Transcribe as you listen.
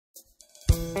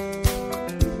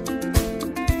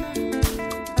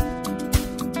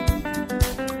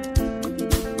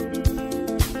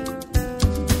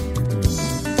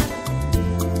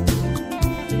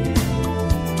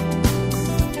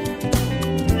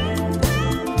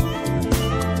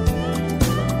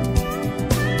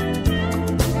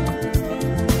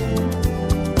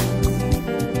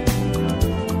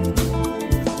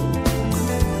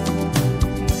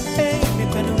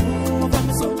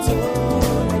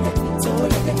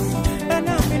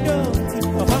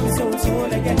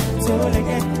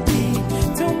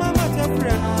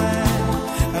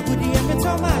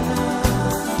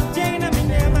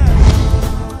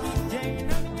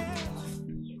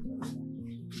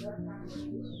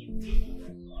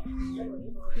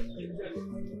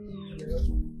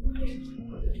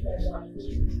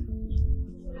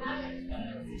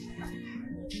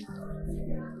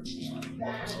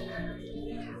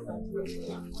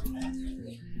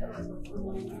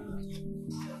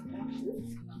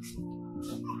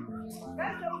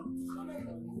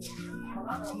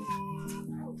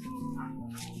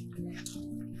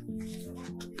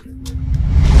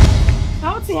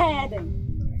What's the head?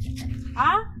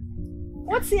 Ah?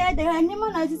 What's the head? I'm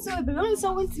not going to say, but only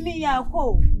so with me, I'll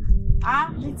call.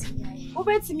 Ah? Who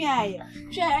bet me? I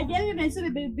share a gentleman, so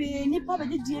baby, Nippa,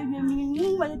 the dear,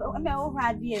 meaning what I'm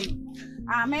over here.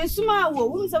 Ah, may smile,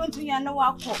 won't so to you, no,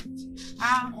 I'll call.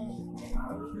 Ah,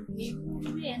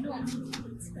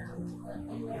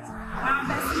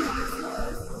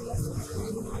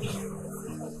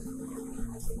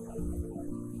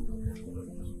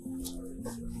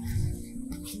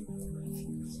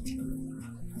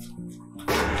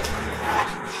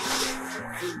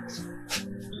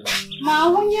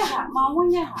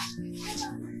 Maunya.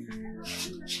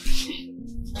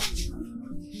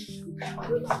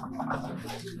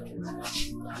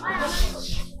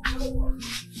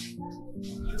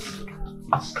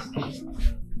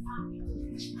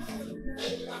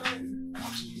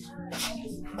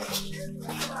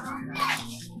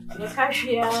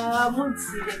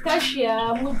 Kashia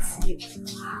mutsi.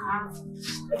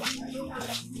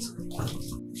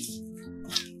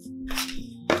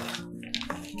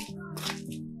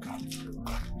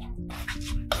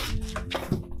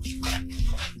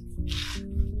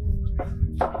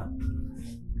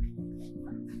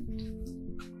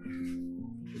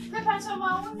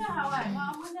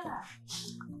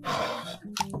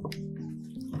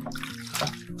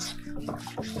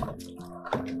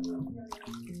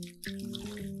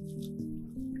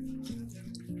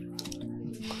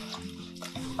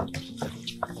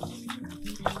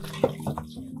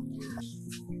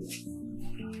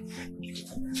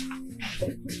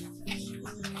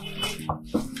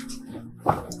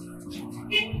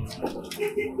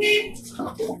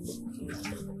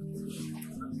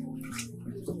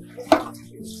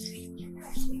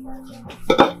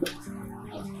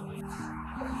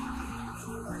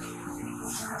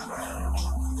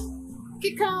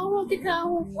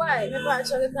 Kikahu, why? Never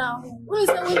actually count. Who is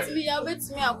the way to me? I'll bet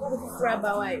me I'll go to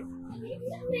Fraba. Why?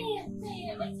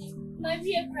 My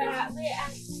dear crab,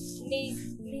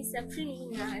 Miss a pretty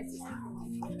nice.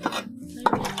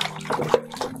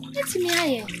 It's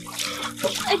me.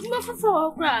 It's more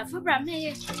for graph for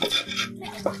Bramay.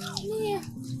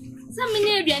 Some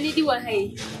maybe I need you a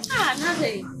hay. Ah,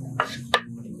 nothing.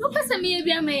 Look at some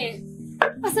maybe I may.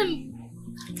 Some.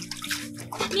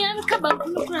 Me and Cabal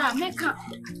look around, make up.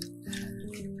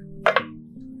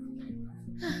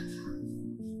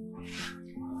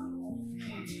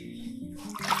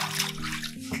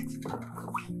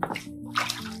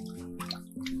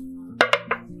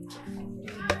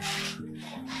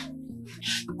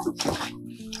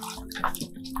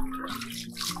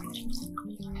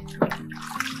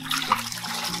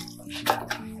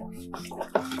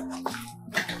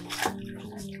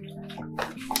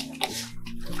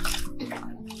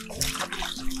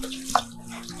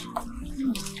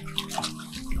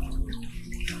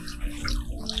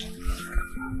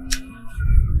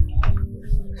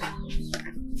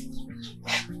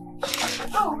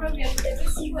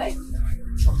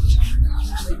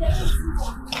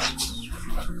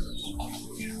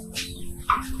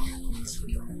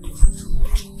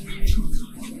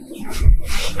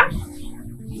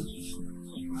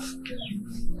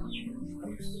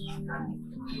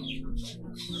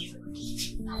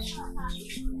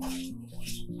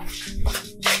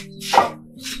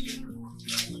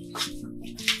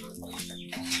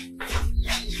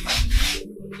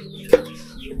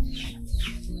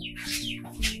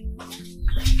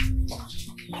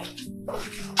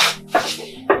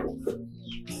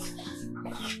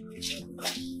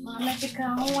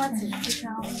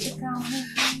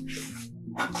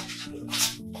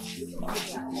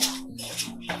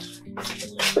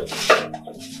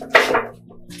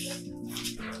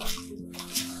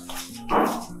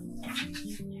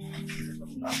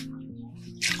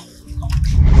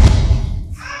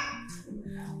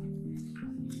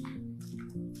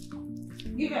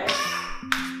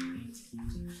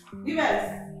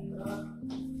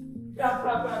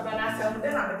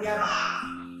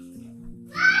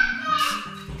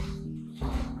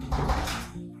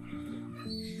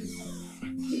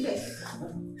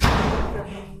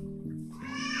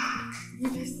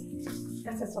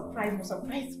 That's a surprise.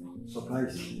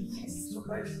 Surprise? Yes.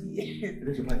 Surprise. It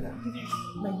is surprise.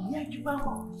 My dear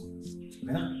Jumamo.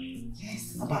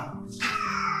 Yes. Papa.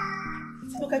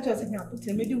 Look at yourself now. Put a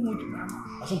medium mood.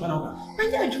 I saw Panama. My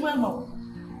dear Jumamo.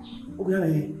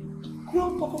 Okay, Go,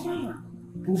 Papa Mama.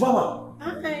 Puvama.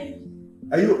 Hi.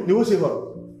 Are you new saver?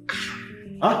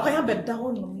 I am better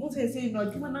down. What I say, no,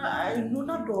 Jumana, I know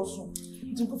not also.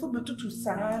 To go for to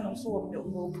sign or so of your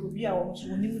Probia or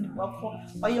so new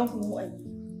or your home.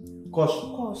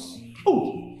 Course.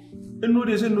 Oh, and no,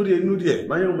 there's no dear.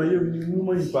 My new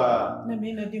money bar. I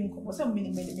mean, I didn't go some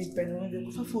minute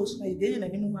for force my day and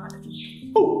anymore.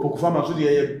 Oh, Pokufama, so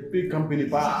the big company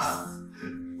bar.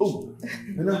 Oh,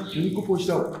 and now you go push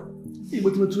out. He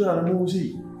went to 2 hours.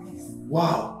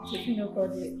 Wow.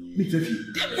 Me too.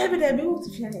 Every day, we want to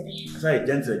feel it. Say,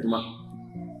 gentle, Juma.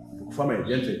 Pokufama,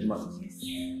 gentle, Juma.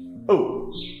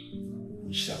 Oh,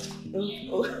 shut.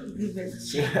 Oh,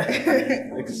 goodness.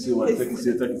 Thank you.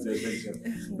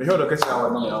 Me heard the question I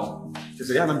want now. She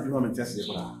said, "I am doing my test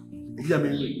for her." If you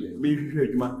maybe hear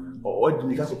Juma or what do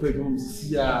you guys pay to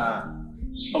see?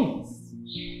 Oh,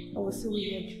 I was so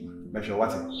weird. make sure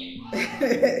what?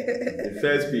 The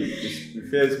first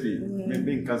pay.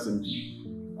 Me cancel.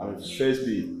 I'm first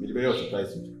pay. Me the very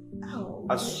surprise. Oh,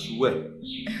 I swear.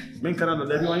 Me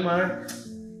Canada, everyone, man.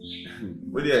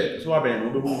 Well, yeah. So I been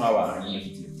over who have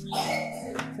university.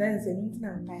 Friends, and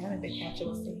I have a catch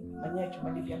of say, when you're to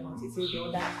Malibia, say,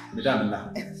 you're that. Madame,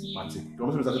 Martin. You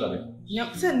almost started that.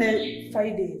 Yep, send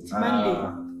Friday, Monday.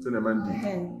 Send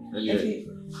Monday.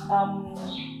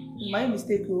 My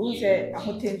mistake was a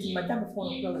hotel to Madame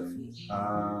phone of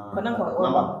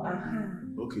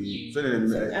okay, send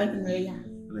it.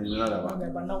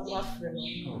 But not what friend.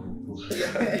 Oh, I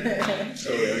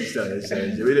understand.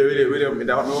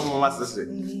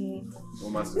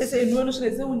 They say no,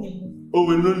 oh,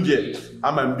 we know yet.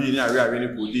 I'm being a really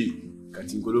good day.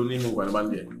 Cutting colony who one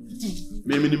Monday.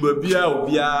 Maybe the Bobia or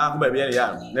Bia, maybe I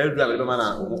am. Never drive a man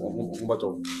on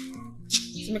bottle.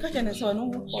 Make a chance or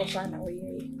no or find away.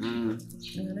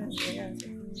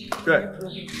 Good.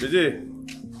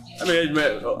 I mean, I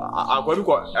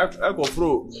go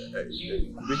through.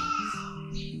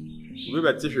 We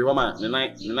were teaching woman the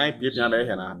night PM.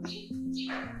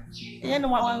 And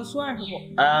one swear.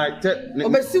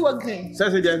 See what game?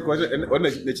 Says again, because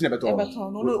the chin about all.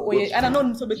 I don't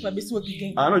know so big my best work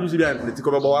again. I know you see the tick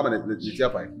of a woman at the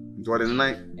Japan. It was the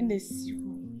night in this.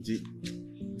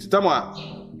 Tama,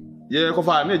 yeah,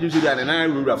 Kofa, made you see that and I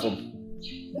will wrap from.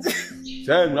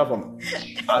 Say, nothing.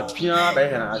 I can't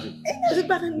bear and has it. Is it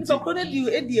better than you,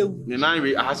 Eddie? The 9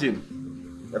 we asked him.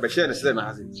 A share the same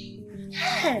as it.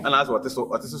 And that's what this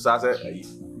is.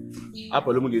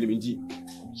 Apple Mundi.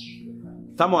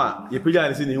 Tama, you put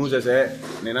in the news as a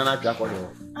Nana for you.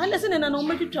 I listen and I know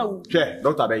make it trouble. Check,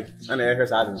 Dr. Bay, and I heard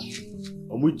Sadness.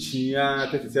 Omuchia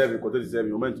 37, 47,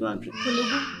 moment to answer.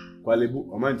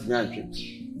 Qualibu, a month to answer.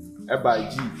 A by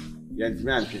G,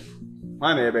 Yantimanship.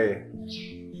 One ever.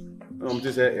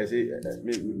 To say, I say,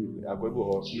 I go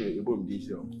or you boom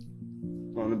diesel.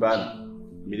 On the banner,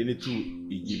 Medini 2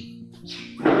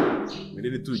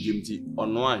 Medini 2 Gifty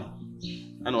on one.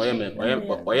 And I am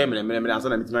and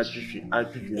answer and my tree. I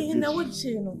would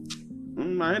say no.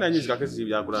 My head is like a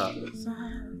Sivia.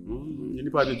 You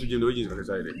departed to Geno's like I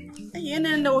said.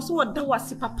 And there was what that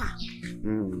was papa.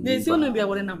 There's only be a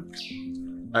wooden number.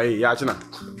 Ay, Yachina.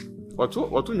 What two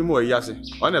more yassi?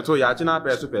 On a two Yachina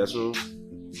peso.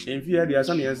 In fear, the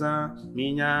Asamiasa,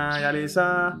 Mina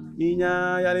Yalesa,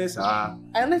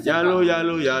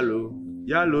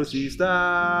 Yellow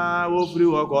sister, will free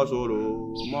walk or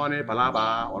solo, money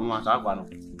palaba on one saguano.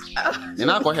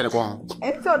 And I go ahead and go.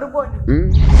 It's all the one.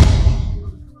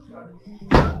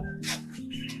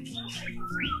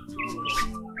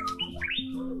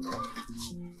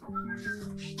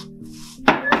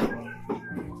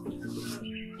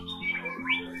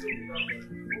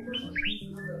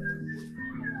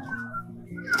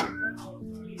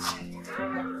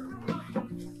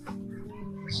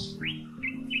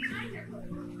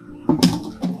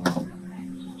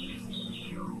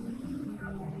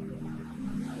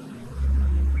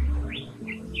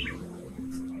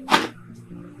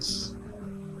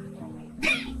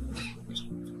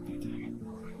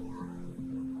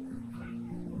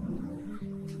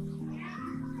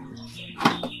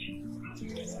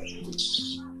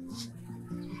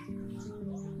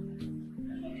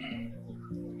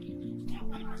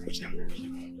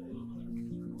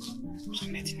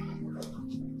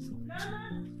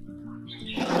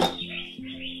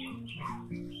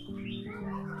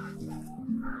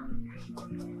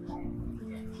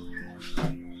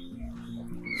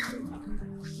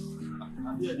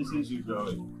 Yeah, this is you,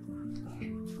 girl.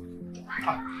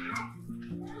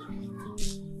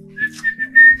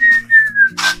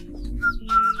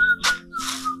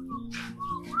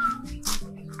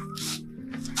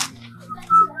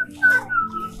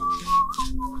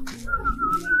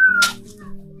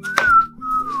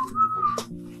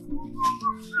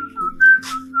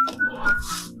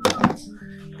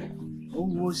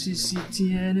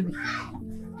 OFFICIALTV.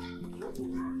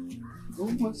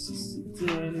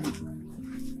 OFFICIALTV.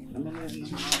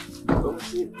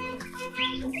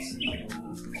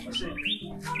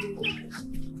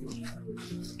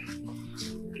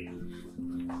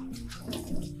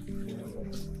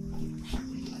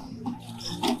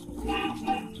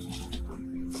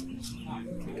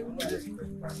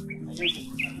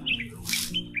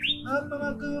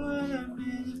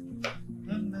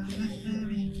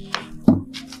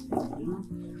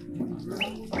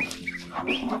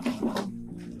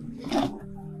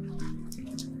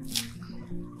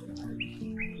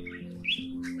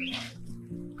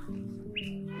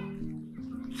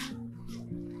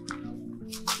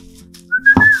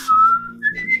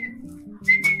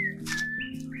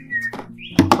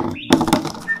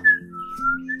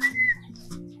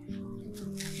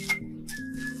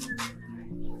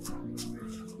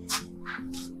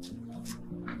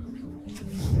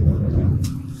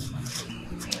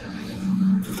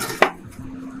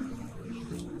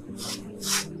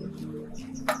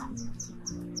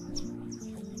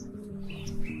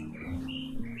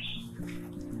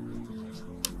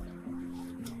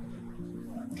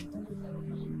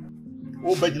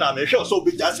 Obedina me hwe so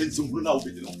be just nsumuru na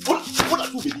obedi no.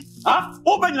 What do be? Ah?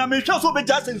 Obedina me hwe so be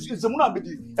just nsumuru na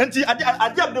obedi. Enti ade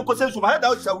am de ko sensu ma da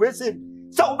o we say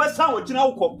sa wo be san wo gina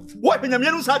wo kom. Wo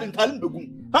penyamye no sa de ntalim begum.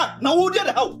 Ha? Na wo de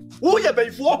ha wo. Wo ye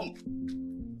bayfo ho.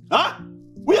 Ha?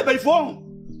 Wo ye bayfo ho.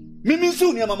 Mimi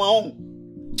nsu ni mama ho.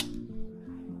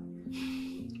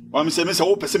 Wa me se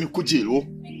wo pese me kujil wo.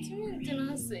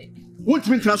 What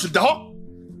mean transfer da ho?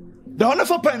 Da ho na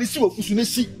fa pa ni si wo fusu na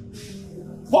si.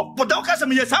 What but don't cast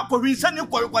me yes up for reason you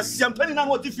was champagne and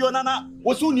what if you're nana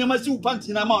was soon you must see panty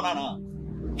na mana.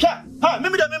 Sha, ha,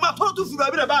 maybe the member part of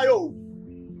the bio.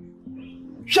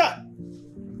 Sha,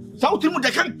 South Timor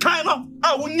they can kind of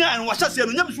I won't yan and was a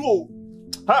seven years old.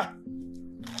 Ha,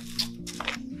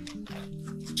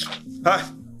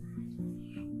 ha.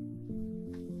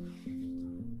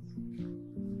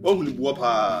 Only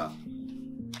wapa.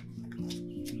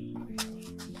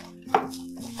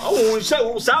 Oh, sa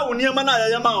wo niam na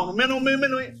ya ma no me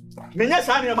nya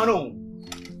sa niam no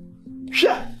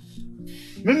hwa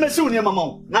me mesi wo niam ma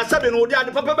wo na sabe no odi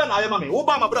ade papa be na ya ma me wo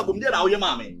ba ma bra bom de na wo ye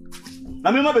ma me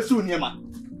na me ma be si wo niam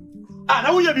ah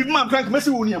na wo ye bi ma krank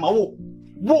mesi wo niam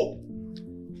wo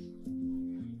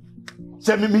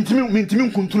se me mintimi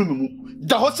nkunturu me mu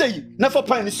da ho sei na fa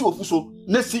pan ni si wo fuso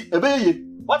na si ebe ye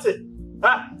what it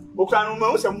ah o kra no ma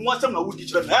wo se mo asem na wo di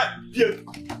kire na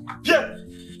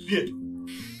bie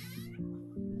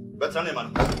But I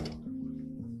man.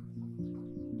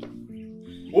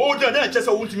 Oh, then just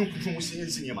a want to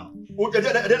see him. Oh,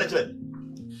 then I tell you.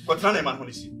 But I man, when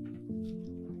you see.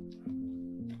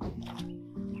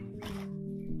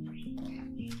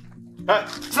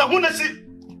 So I want to see.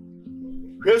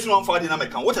 Here's one for the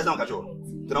American. What has done, Cajo?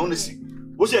 Then I want to see.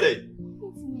 What's your day?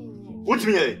 What's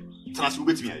me? Transit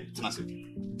with me. Transit.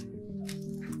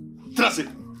 Transit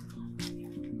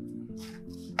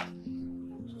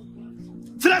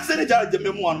the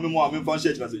memoir, me for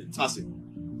share transit.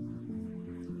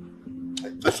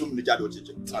 Assume the jado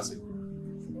transit.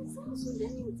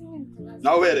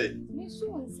 Now where?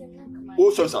 Oh,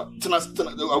 so sir, transit.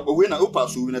 When I open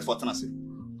so we net for transit.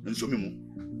 And so me.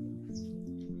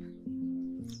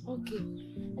 Okay.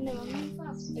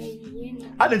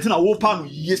 I didn't know open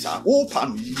yes,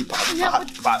 open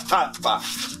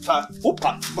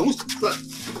open.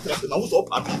 Who's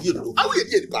open here? I will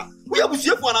get it. We have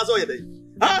to for another day.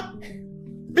 Ah,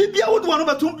 baby, I would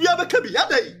want to be a cabby.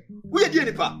 We are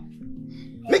doing pa.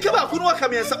 Make up for what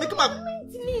come here, make up.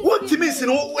 What to miss?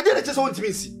 What did I just want to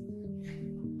miss?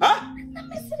 Ah,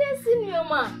 Mr. Senior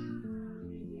man.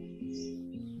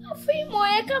 A free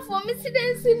moeka for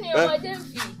Mr. Senior,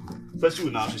 Gyamfi. First,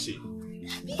 you now to see.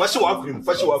 First, you walk him.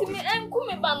 First, you walk him. And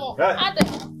Kumibano.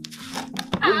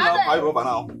 I rob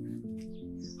now.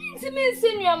 Mr.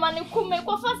 Senior man, Kume,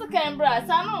 for Canberra,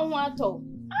 I know what to.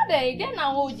 Then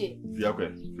I hold you. Be okay.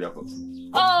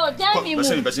 Oh, tell me.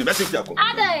 Listen. Ada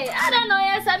no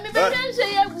yes, I me be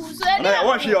say you so. Na ya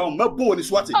wa hwe on mabo ni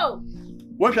swati. Oh.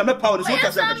 Wa hwe me power ni so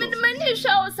ka say ka. Me mani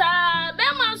show sa. Be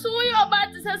man so you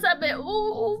about to say be.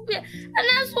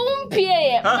 Ana so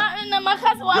mpie. Na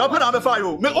makasa wa. You open am be fire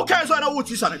you. Me okay so na wo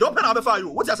ti sane. You open am be fire you.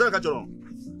 What you say ka joro?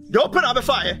 You open am be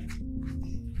fire.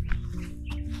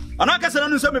 Ana ka say na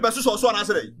nu say me be so na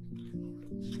say.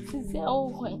 Say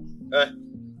okay.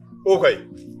 Okay.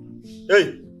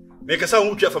 Hey. Make us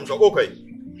sound from so okay.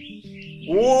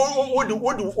 What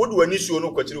do any show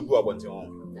no question go about you?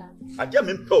 I just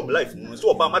mean pay life.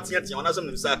 So about Martin on us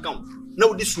and account.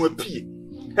 Now this will pay.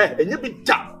 Hey, and you be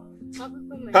tap.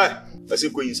 Hey, let's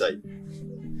go inside.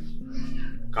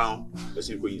 Count, let's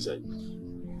go inside.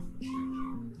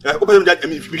 I open that. I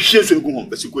mean, we share so go home.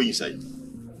 Let's go inside.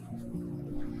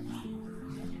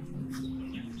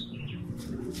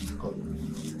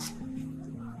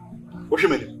 What's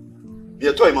your name?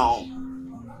 You're toy my own.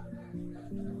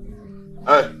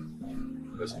 Hey,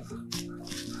 listen.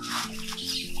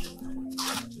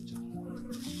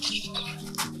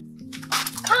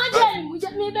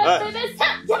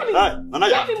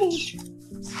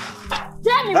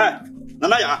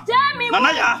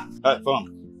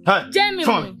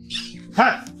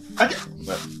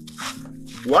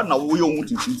 What now? We want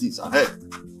to see this. Hey,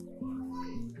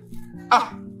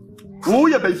 who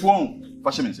you pay for?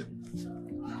 Fashion.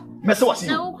 Mese wasi.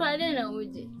 Na ukade na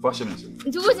uje. Fashion mese.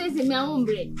 Ntuko sisi mi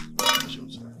amumbre.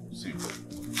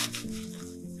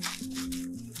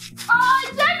 Oh,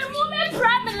 Jenny woman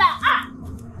Pramela.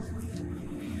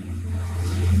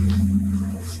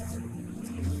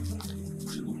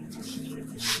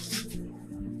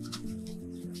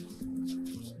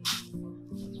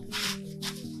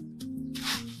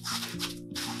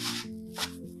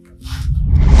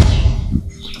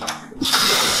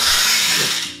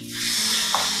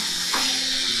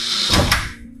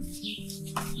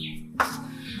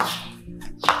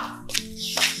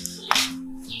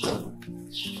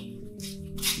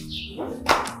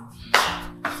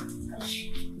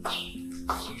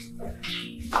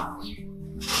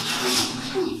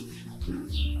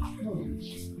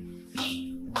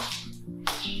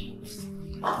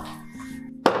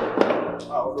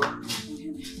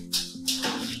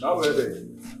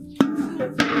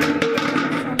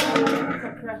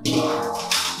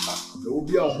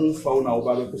 Found out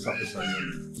about the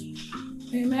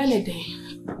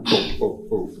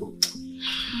Oh.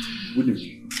 Would you?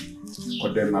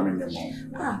 What them having them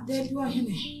on? There you are,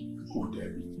 honey. Who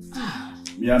there?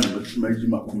 Me and the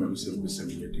Magima come say,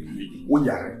 we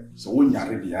are so when you're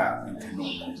ready, and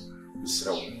no,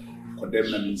 so what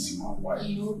them means my wife.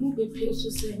 No, be pleased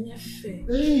to say,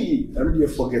 hey, I really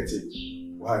forget it.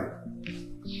 Why?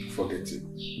 Forget it.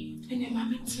 And your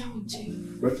mamma told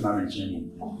you. But now I'm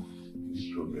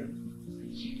problem.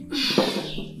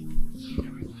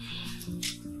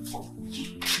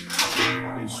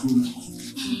 Soon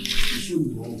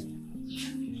go.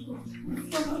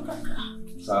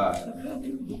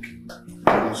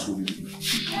 Soon.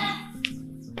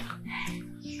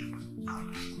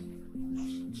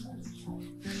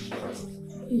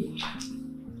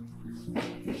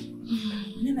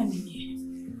 Nena mingi.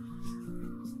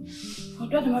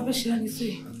 Odo ma be shani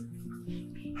say.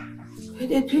 E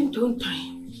dey twin ton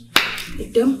time.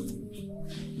 Them,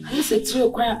 I said, 3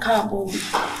 o'clock carbo.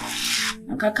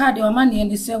 And Kaka, the money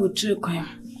and the sell with 3 o'clock.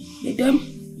 Them,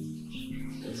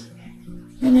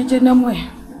 and you tell them where.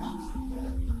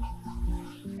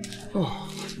 Oh,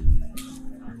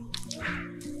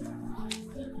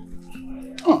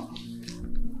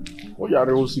 you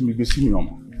are also me see me.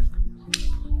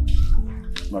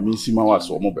 Mammy, see my was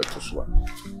or more better. Smooth.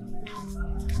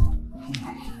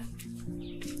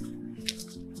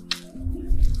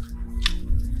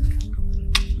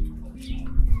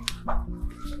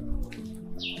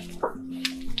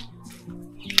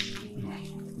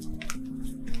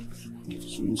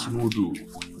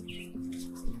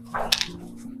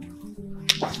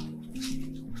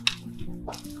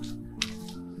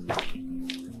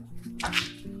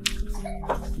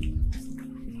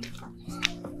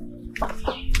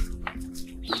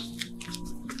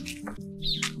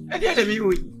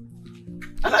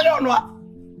 And I don't know.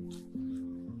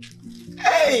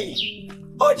 Hey,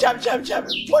 oh, chap.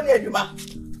 What are you, ma?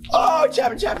 Oh,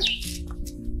 chap. 70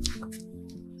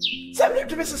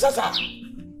 to Mrs. Sasa.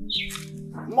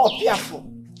 More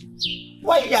fearful.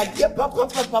 Why are you, papa,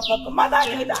 mother?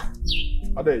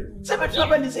 Are they? 70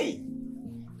 to say.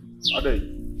 Are they?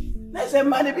 Let's say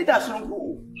money be that so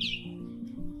good.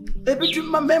 A bit of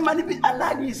my money be a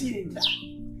lad is in that.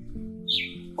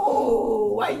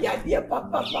 Oh, why are you,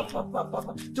 papa?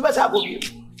 To us, I will give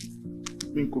you.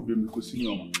 Minko be me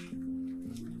kusinyoma.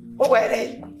 Oh,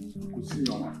 where?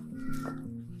 Kusinyoma.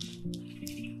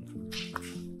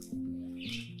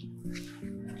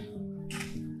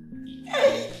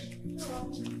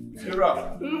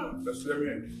 Fira. Let's let me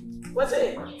in. What's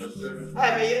it? Let's let me in.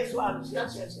 I mean, yes, one.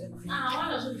 Yes. I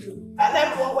want to do. And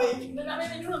then one way. But I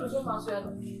mean, you know, so much.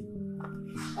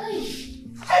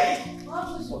 Hey.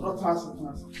 Not passing.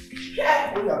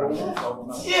 Yeah. We are the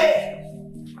ones. Yeah.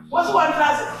 What's one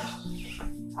transit?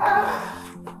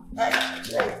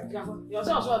 You're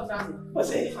so transit.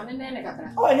 What's it? And then I got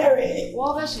that. Oh, Harry.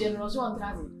 What was she and was on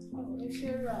transit?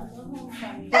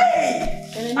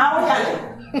 Hey. Now we are.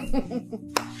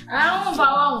 I don't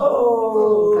know.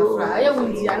 Oh. I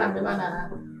won't see an banana.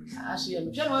 I see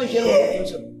him. General, you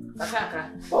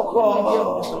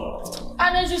Oh.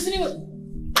 and as you see,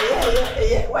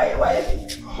 Yeah. Why?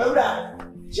 Maura.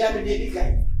 Jamie did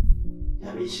it.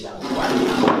 Yamisha.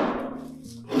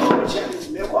 Oh,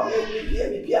 Jamie, me come here,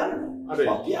 me piano.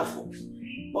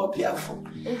 More piafo.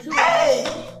 Hey.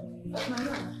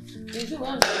 you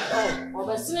want or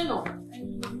the cinema.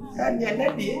 And you're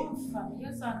not here.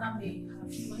 Yes, I'm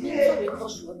Yeah.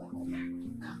 because you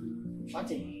what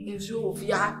is you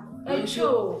via and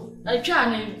show a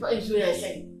channel is where I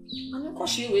say. And of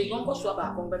course, you won't go swap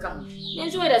up on become.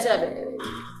 Yes, where I said,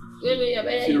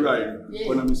 You're right.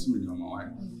 When I'm missing my wife.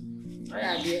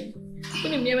 I did.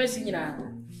 Couldn't never sing it out.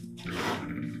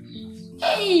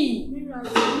 Hey!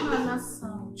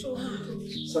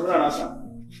 Samara.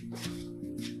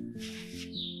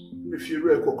 If you're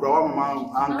real, Kokra,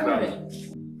 Uncle.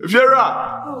 If you're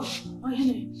right. Oh,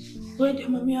 wait,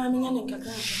 Mammy, I'm in a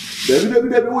cacao.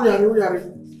 Debbie, we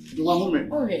are. You want women?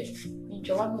 Oh, hey, in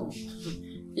Joanno.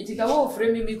 It is a whole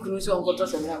frame me cruise on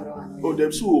Gotos and Lavra. Oh,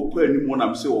 them so queer anyone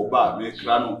I'm so bad, make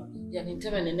crano. Yan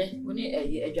interminate, when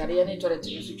a Jarian internet.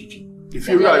 If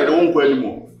you're right, I don't go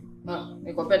anymore. Oh,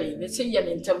 a company, let's say yan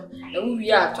inter, and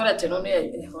we are toilet on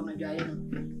a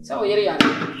giant. So, here,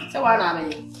 so one are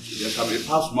they? Yes, I may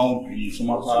pass Mount P. So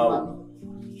much power.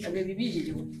 I may be busy.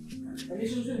 And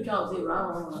this is the child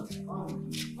around.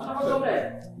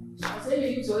 I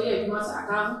say you so here, you must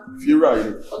account. If you're right,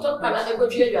 Or talk about the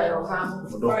good year, your farm.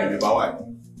 don't be about wife.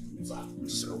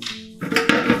 So.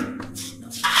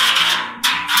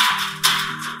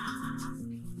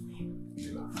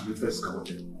 The first come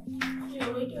again.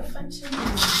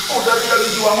 Oh,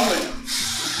 that's you a woman.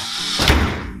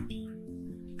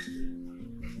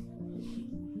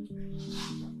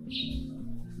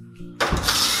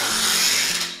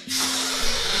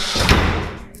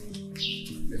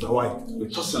 Why?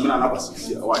 Because some men are not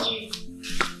here. Why?